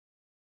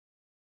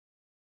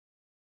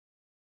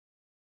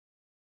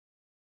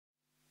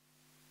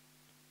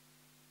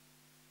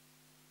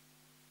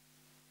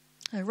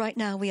Right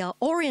now we are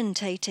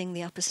orientating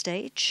the upper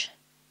stage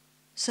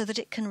so that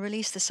it can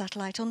release the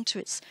satellite onto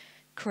its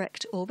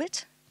correct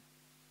orbit.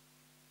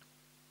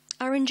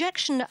 Our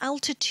injection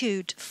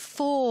altitude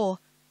for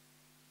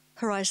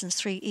Horizons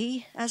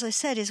 3E, as I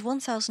said, is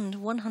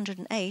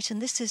 1,108,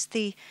 and this is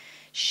the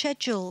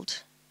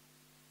scheduled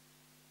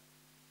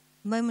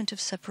moment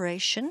of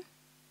separation.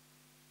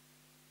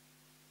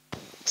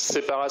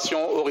 Séparation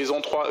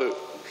horizon 3E.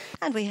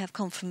 And we have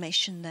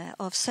confirmation there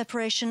of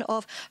separation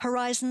of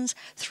Horizons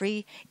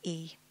 3E.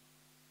 You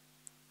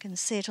can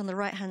see it on the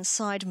right-hand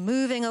side,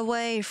 moving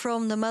away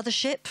from the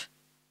mothership.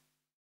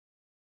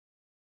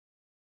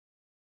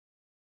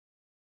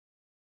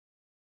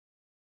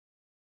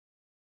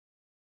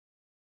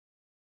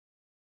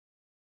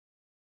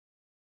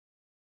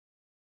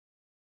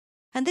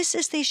 And this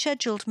is the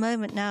scheduled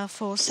moment now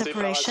for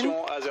separation.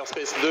 Séparation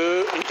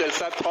Azerspace-2,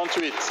 Intelsat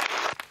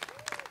 38.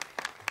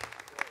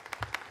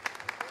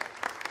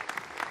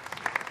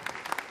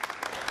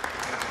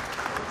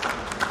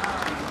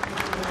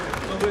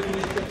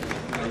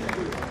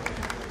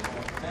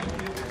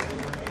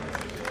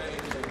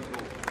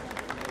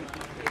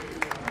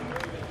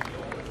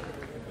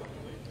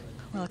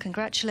 Well,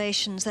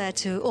 congratulations there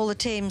to all the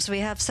teams. We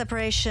have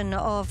separation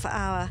of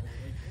our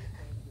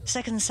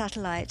second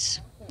satellite,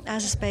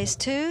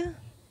 Azerspace-2,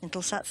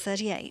 Intelsat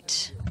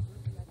 38.